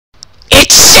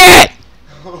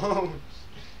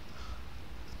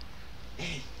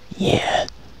Yeah.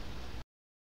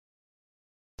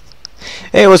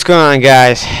 Hey, what's going on,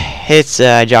 guys? It's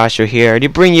Joshua here to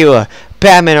bring you a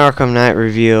Batman Arkham Knight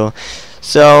review.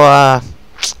 So,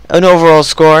 an overall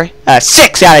score,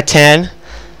 6 out of 10.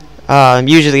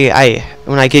 Usually,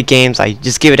 when I get games, I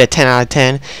just give it a 10 out of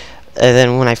 10. And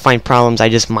then when I find problems, I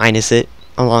just minus it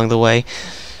along the way.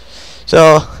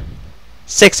 So,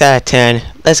 6 out of 10.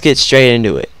 Let's get straight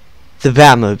into it. The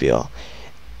Batmobile.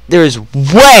 There's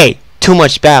way too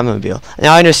much Batmobile.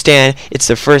 Now I understand it's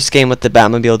the first game with the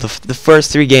Batmobile. The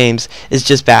first 3 games is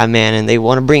just Batman, and they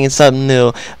want to bring in something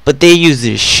new, but they use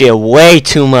this shit way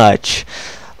too much.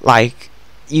 Like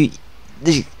you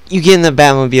get in the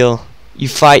Batmobile, you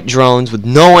fight drones with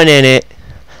no one in it,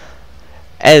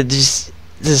 and there's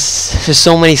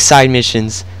so many side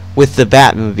missions with the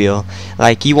Batmobile.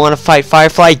 Like, you want to fight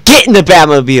Firefly, get in the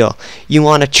Batmobile. You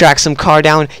want to track some car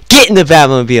down, get in the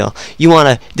Batmobile. You want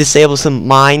to disable some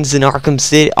mines in Arkham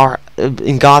City or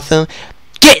in Gotham,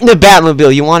 get in the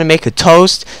Batmobile. You want to make a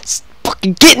toast,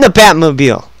 fucking get in the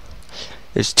Batmobile.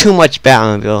 There's too much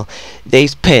Batmobile. They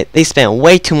spent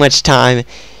way too much time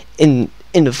in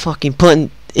the fucking putting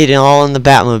it all in the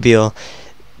Batmobile.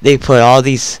 They put all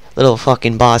these little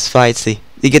fucking boss fights. They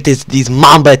get these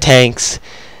Mamba tanks.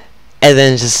 And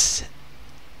then just,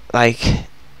 like,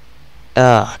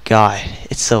 oh god,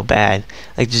 it's so bad.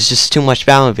 Like, there's just too much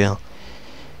Batmobile.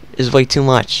 There's way too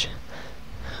much.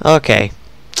 Okay,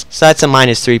 so that's a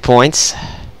 -3 points.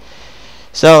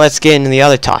 So let's get into the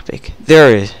other topic.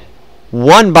 There is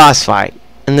one boss fight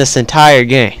in this entire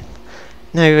game.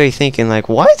 Now you're really thinking, like,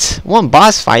 what? One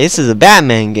boss fight? This is a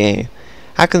Batman game.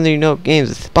 How come there are no games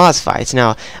with boss fights?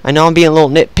 Now, I know I'm being a little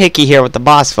nitpicky here with the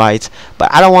boss fights, but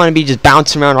I don't want to be just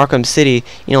bouncing around Arkham City,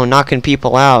 you know, knocking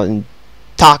people out and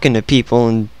talking to people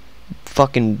and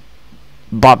fucking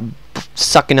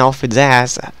sucking Alfred's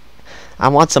ass. I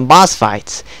want some boss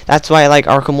fights. That's why I like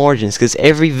Arkham Origins, because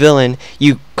every villain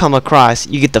you come across,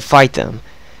 you get to fight them.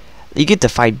 You get to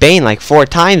fight Bane like 4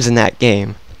 times in that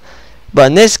game. But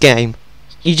in this game,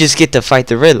 you just get to fight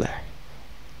the Riddler.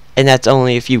 And that's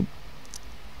only if you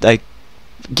like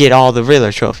get all the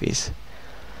Riddler trophies.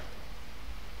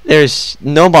 There's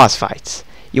no boss fights.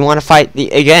 You want to fight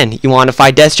you want to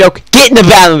fight Deathstroke? Get in the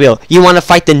Batmobile. You want to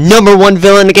fight the #1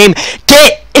 villain in the game?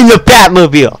 Get in the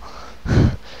Batmobile.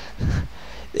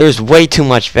 There's way too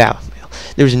much Batmobile.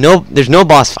 There's no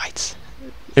boss fights.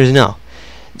 There's no.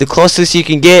 The closest you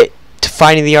can get to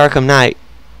fighting the Arkham Knight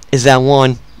is that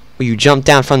one where you jump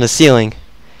down from the ceiling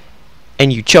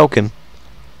and you choke him,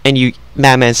 and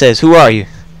Batman says, "Who are you?"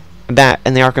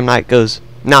 And the Arkham Knight goes,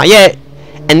 "Not yet."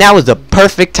 And that was the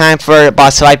perfect time for a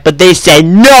boss fight, but they said,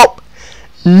 "Nope,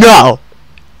 no,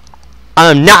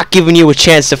 I'm not giving you a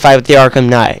chance to fight with the Arkham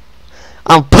Knight.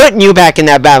 I'm putting you back in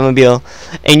that Batmobile,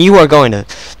 and you are going to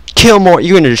kill more.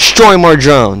 You're going to destroy more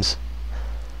drones."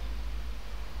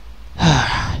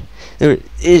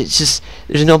 It's just,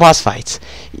 there's no boss fights.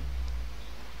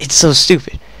 It's so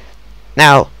stupid.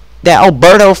 Now, that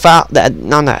Alberto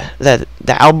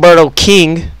Alberto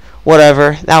King,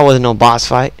 whatever, that wasn't no boss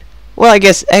fight. Well, I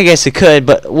guess it could,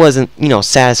 but it wasn't, you know,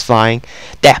 satisfying.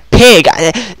 That pig,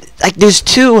 like, there's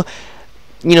 2,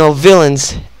 you know,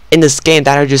 villains in this game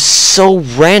that are just so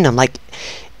random. Like,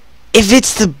 if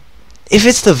it's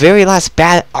the very last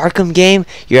bad Arkham game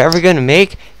you're ever gonna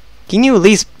make, can you at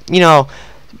least, you know,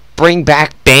 bring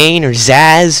back Bane or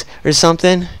Zaz or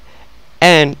something?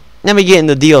 And let me get in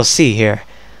the DLC here.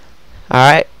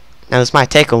 Alright, now this might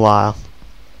take a while.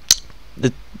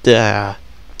 The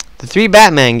 3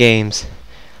 Batman games,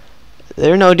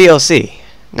 there are no DLC.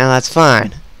 Now that's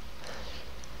fine.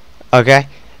 Okay?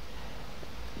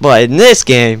 But in this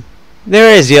game,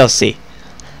 there is DLC.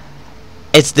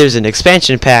 There's an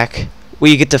expansion pack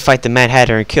where you get to fight the Mad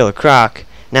Hatter and Killer Croc.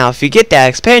 Now if you get that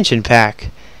expansion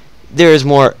pack, there is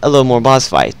a little more boss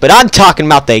fights. But I'm talking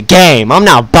about the game. I'm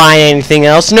not buying anything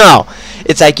else. No.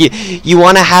 It's like you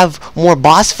want to have more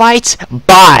boss fights?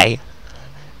 Buy.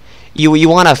 You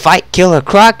want to fight Killer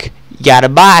Croc? You gotta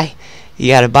buy. You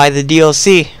gotta buy the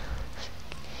DLC.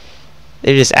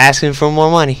 They're just asking for more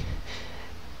money.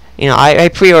 You know, I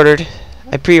pre-ordered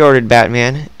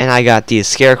Batman, and I got the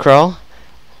Scarecrow.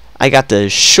 I got the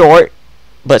short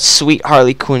but sweet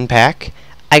Harley Quinn pack.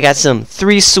 I got some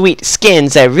 3 sweet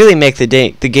skins that really make the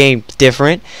game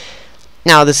different.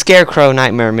 Now, the Scarecrow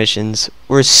Nightmare missions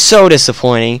were so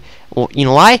disappointing. Well, you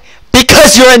know why?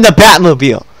 Because you're in the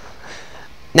Batmobile.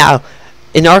 Now,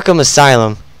 in Arkham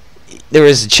Asylum, there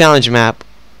was a challenge map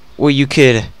where you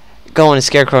could go in a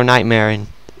Scarecrow Nightmare, and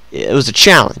it was a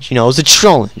challenge. You know, it was a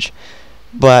challenge.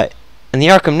 But in the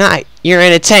Arkham Knight, You're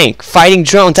in a tank fighting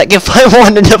drones. Like, if I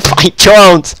wanted to fight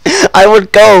drones, I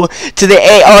would go to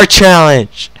the AR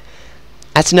challenge.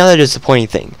 That's another disappointing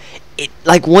thing.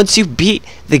 Like, once you beat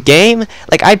the game,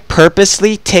 like, I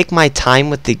purposely take my time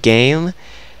with the game,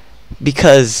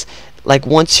 because like,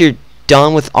 once you're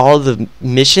done with all the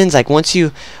missions, like, once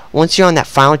you're on that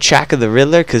final track of the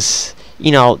Riddler, because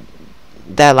you know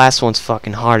that last one's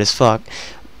fucking hard as fuck,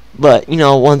 but you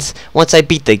know, once I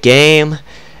beat the game,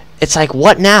 it's like,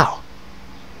 what now?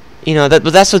 You know,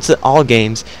 that's what's all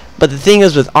games. But the thing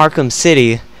is, with Arkham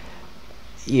City,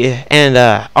 yeah, and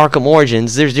Arkham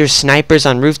Origins, there's snipers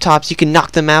on rooftops. You can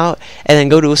knock them out and then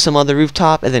go to some other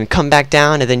rooftop and then come back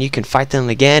down and then you can fight them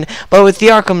again. But with the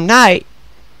Arkham Knight,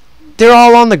 they're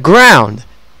all on the ground.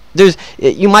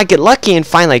 You might get lucky and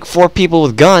find like 4 people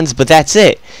with guns, but that's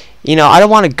it. You know, I don't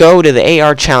want to go to the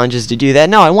AR challenges to do that.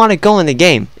 No, I want to go in the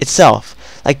game itself.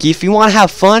 Like, if you want to have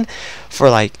fun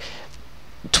for like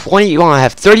you want to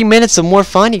have 30 minutes of more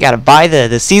fun, you got to buy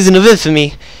the Season of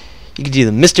Infamy. You can do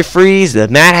the Mr. Freeze, the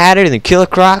Mad Hatter, the Killer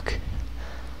Croc.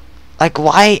 Like,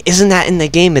 why isn't that in the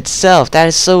game itself? That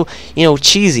is so, you know,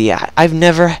 cheesy. I've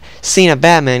never seen a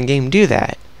Batman game do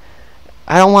that.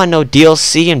 I don't want no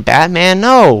DLC in Batman,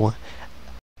 no.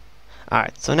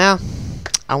 Alright, so now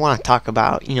I want to talk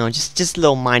about, you know, just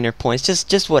little minor points,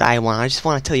 just what I want. I just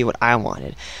want to tell you what I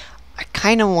wanted. I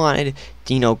kind of wanted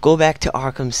to, you know, go back to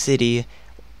Arkham City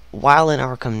while in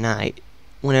Arkham Knight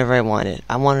whenever I wanted.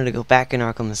 I wanted to go back in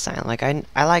Arkham Asylum. Like, I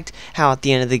liked how at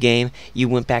the end of the game you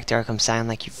went back to Arkham Asylum,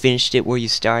 like you finished it where you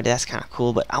started. That's kind of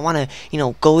cool, but I want to, you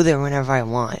know, go there whenever I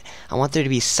want. I want there to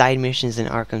be side missions in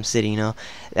Arkham City, you know.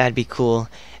 That'd be cool.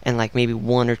 And like maybe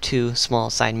 1 or 2 small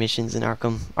side missions in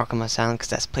Arkham Asylum, because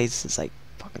that place is like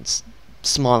fucking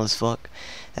small as fuck.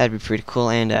 That'd be pretty cool.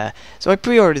 And so I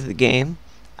pre-ordered the game.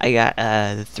 I got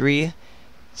the 3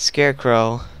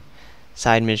 Scarecrow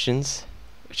side missions,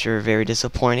 which are very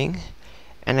disappointing,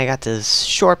 and I got this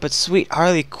short but sweet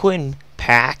Harley Quinn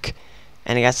pack,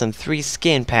 and I got some 3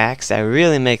 skin packs that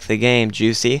really make the game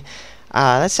juicy.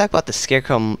 Let's talk about the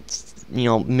Scarecrow, you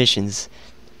know, missions.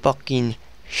 Fucking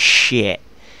shit.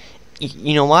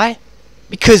 You know why?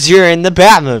 Because you're in the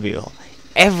Batmobile.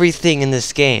 Everything in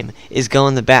this game is go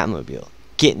in the Batmobile.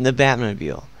 Get in the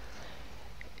Batmobile.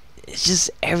 It's just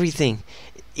everything.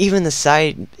 Even the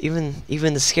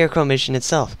Scarecrow mission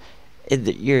itself.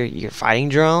 You're fighting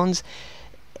drones.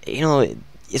 You know,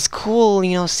 it's cool,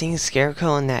 you know, seeing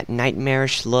Scarecrow in that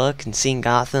nightmarish look and seeing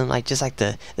Gotham, like just like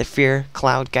the fear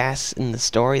cloud gas in the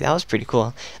story. That was pretty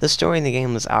cool. The story in the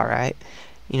game was alright.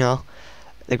 You know,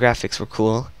 the graphics were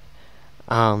cool.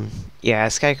 Yeah,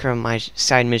 Scarecrow, my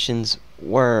side missions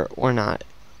were not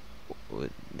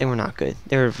good.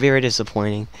 They were very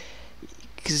disappointing,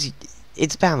 because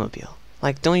it's Batmobile.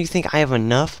 Like, don't you think I have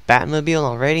enough Batmobile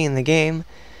already in the game?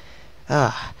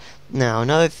 Now,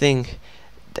 another thing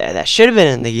that should have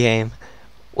been in the game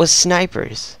was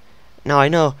snipers. Now, I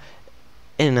know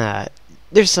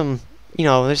there's some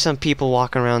people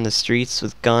walking around the streets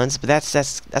with guns, but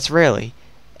that's rarely,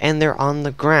 and they're on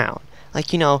the ground.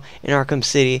 Like, you know, in Arkham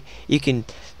City, you can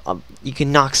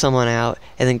knock someone out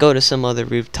and then go to some other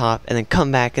rooftop and then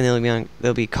come back and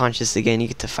they'll be conscious again. You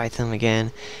get to fight them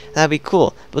again. That'd be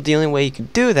cool. But the only way you can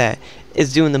do that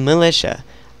is doing the militia.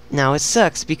 Now, it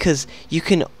sucks because you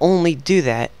can only do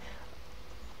that,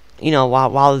 you know,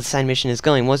 while the side mission is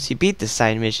going. Once you beat the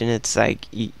side mission, it's like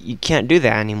you can't do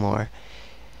that anymore.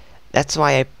 That's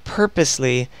why I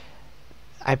purposely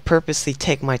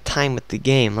take my time with the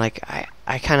game. Like,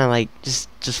 I kind of like just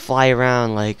fly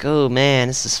around like, oh man,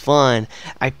 this is fun.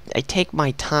 I take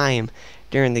my time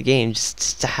during the game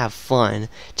just to have fun.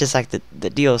 Just like the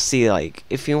DLC. Like,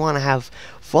 if you want to have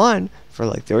fun for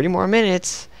like 30 more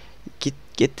minutes,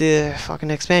 get the fucking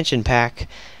expansion pack.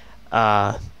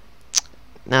 Now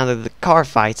the car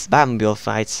fights, the Batmobile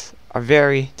fights, are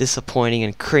very disappointing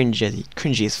and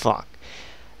cringy as fuck.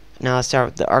 Now let's start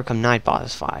with the Arkham Knight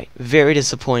boss fight. Very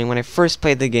disappointing. When I first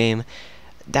played the game,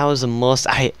 that was the most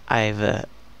I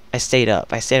stayed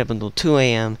up. I stayed up until 2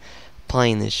 a.m.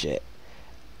 playing this shit.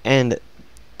 And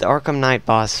the Arkham Knight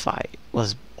boss fight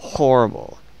was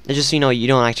horrible. It's just, you know, you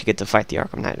don't actually get to fight the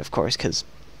Arkham Knight, of course, because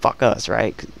fuck us,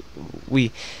 right?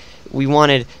 We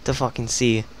wanted to fucking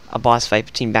see a boss fight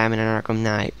between Batman and Arkham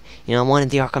Knight. You know, I wanted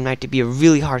the Arkham Knight to be a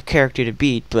really hard character to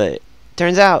beat, but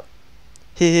turns out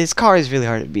his car is really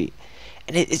hard to beat.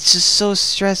 And it's just so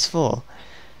stressful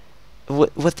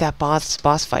with that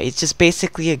boss fight. It's just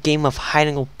basically a game of hide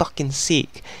and go fucking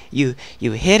seek. You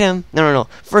hit him. No.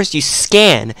 First you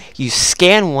scan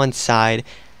one side,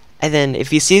 and then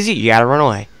if he sees you, you gotta run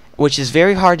away. which is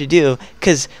very hard to do,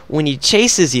 because when he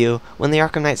chases you, when the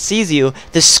Arkham Knight sees you,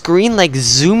 the screen like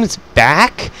zooms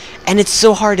back, and it's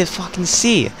so hard to fucking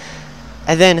see.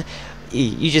 And then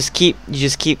you just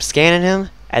keep scanning him,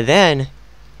 and then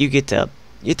you get to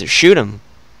shoot him.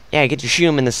 Yeah, you get to shoot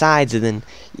him in the sides, and then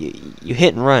you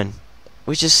hit and run,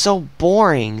 which is so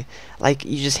boring. Like,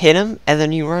 you just hit him, and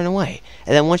then you run away.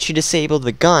 And then once you disable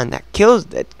the gun that can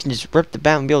just rip the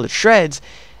Batmobile to shreds,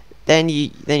 then you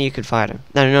can fight him.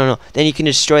 No. Then you can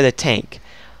destroy the tank.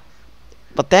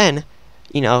 But then,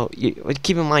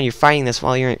 keep in mind you're fighting this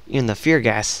while you're in the fear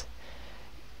gas.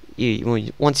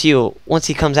 Once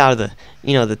he comes out of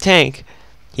the tank,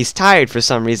 he's tired for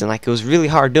some reason. Like, it was really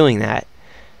hard doing that.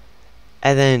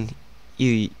 And then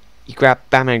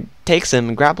Batman takes him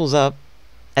and grapples up,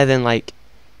 and then like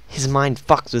his mind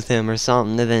fucks with him or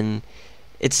something, and then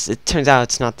it turns out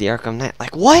it's not the Arkham Knight.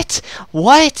 Like, what?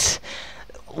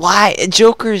 Why?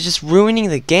 Joker is just ruining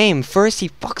the game. First he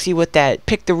fucks you with that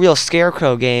pick the real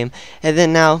Scarecrow game, and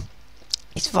then now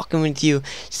he's fucking with you.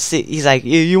 He's like,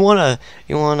 you wanna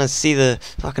see the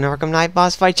fucking Arkham Knight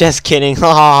boss fight? Just kidding.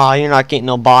 Oh, you're not getting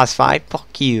no boss fight.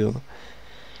 Fuck you.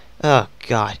 Oh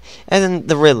god. And then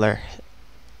the Riddler.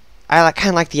 I kind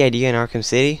of like the idea in Arkham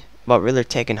City about Riddler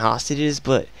taking hostages,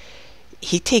 but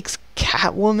he takes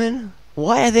Catwoman?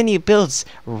 What? And then he builds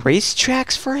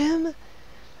racetracks for him?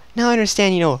 Now I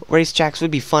understand, racetracks would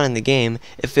be fun in the game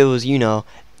if it was,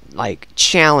 like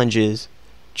challenges.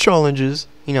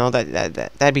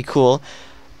 That'd be cool.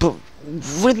 But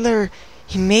Riddler,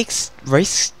 he makes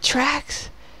racetracks?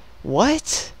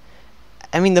 What?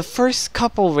 I mean, the first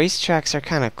couple racetracks are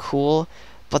kind of cool,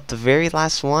 but the very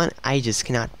last one, I just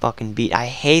cannot fucking beat. I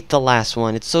hate the last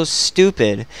one. It's so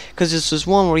stupid. Because this was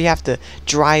one where you have to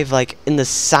drive, like, in the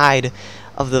side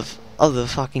of the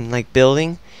fucking, like,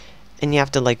 building. And you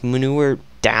have to, like, maneuver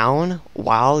down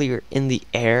while you're in the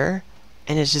air.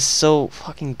 And it's just so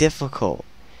fucking difficult.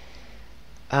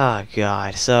 Oh,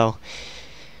 God. So,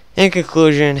 in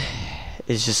conclusion,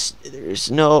 it's just,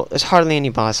 there's hardly any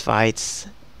boss fights.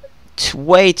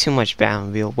 Way too much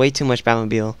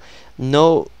Batmobile.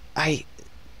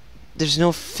 There's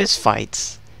no fist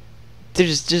fights.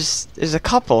 There's a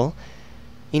couple.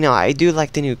 I do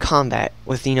like the new combat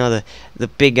with, the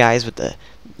big guys with the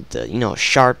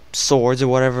sharp swords or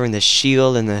whatever, and the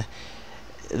shield and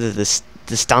the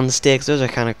stun sticks. Those are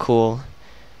kind of cool.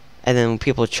 And then when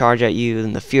people charge at you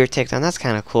and the fear takes on, that's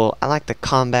kind of cool. I like the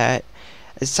combat.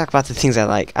 Let's talk about the things I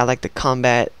like. I like the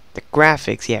combat. The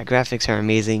graphics, graphics are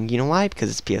amazing. You know why? Because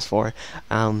it's PS4.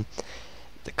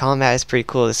 The combat is pretty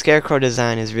cool. The Scarecrow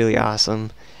design is really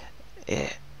awesome.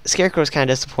 Scarecrow is kind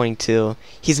of disappointing too.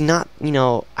 He's not,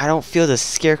 I don't feel the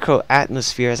Scarecrow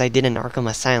atmosphere as I did in Arkham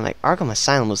Asylum. Like, Arkham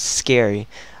Asylum was scary.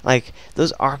 Like,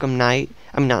 those Arkham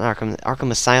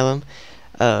Asylum.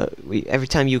 Every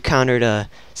time you countered a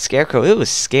Scarecrow, it was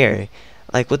scary.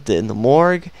 Like, in the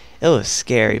morgue, it was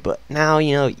scary. But now,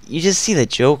 you just see the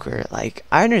Joker. Like,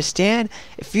 I understand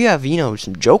if you have,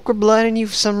 some Joker blood in you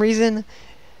for some reason,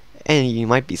 and you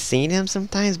might be seeing him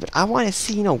sometimes, but I want to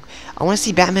see, I want to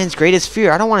see Batman's greatest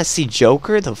fear. I don't want to see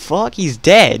Joker. The fuck? He's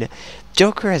dead.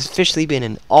 Joker has officially been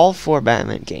in all 4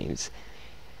 Batman games,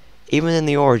 even in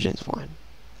the Origins one.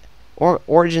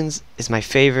 Origins is my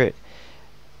favorite.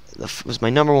 Was my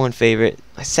number 1 favorite.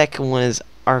 My second one is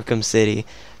Arkham City.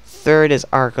 Third is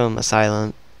Arkham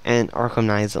Asylum, and Arkham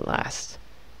Knight is the last.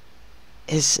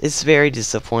 It's very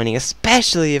disappointing,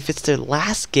 especially if it's their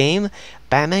last game,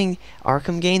 Batman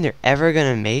Arkham game they're ever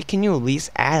gonna make. Can you at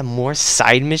least add more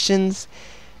side missions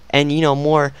and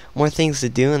more things to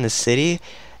do in the city?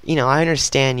 I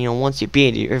understand. Once you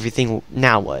beat everything,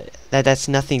 now what? That's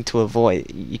nothing to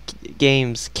avoid.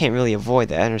 Games can't really avoid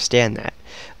that. I understand that,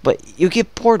 but you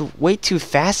get bored way too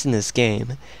fast in this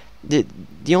game.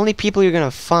 The only people you're gonna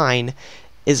find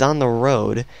is on the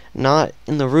road, not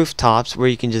in the rooftops where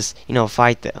you can just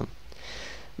fight them.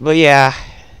 But yeah,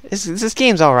 this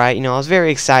game's alright. I was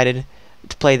very excited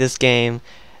to play this game.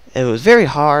 It was very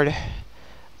hard,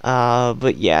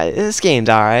 but yeah, this game's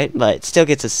alright, but it still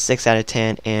gets a 6 out of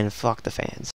 10, and fuck the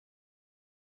fans.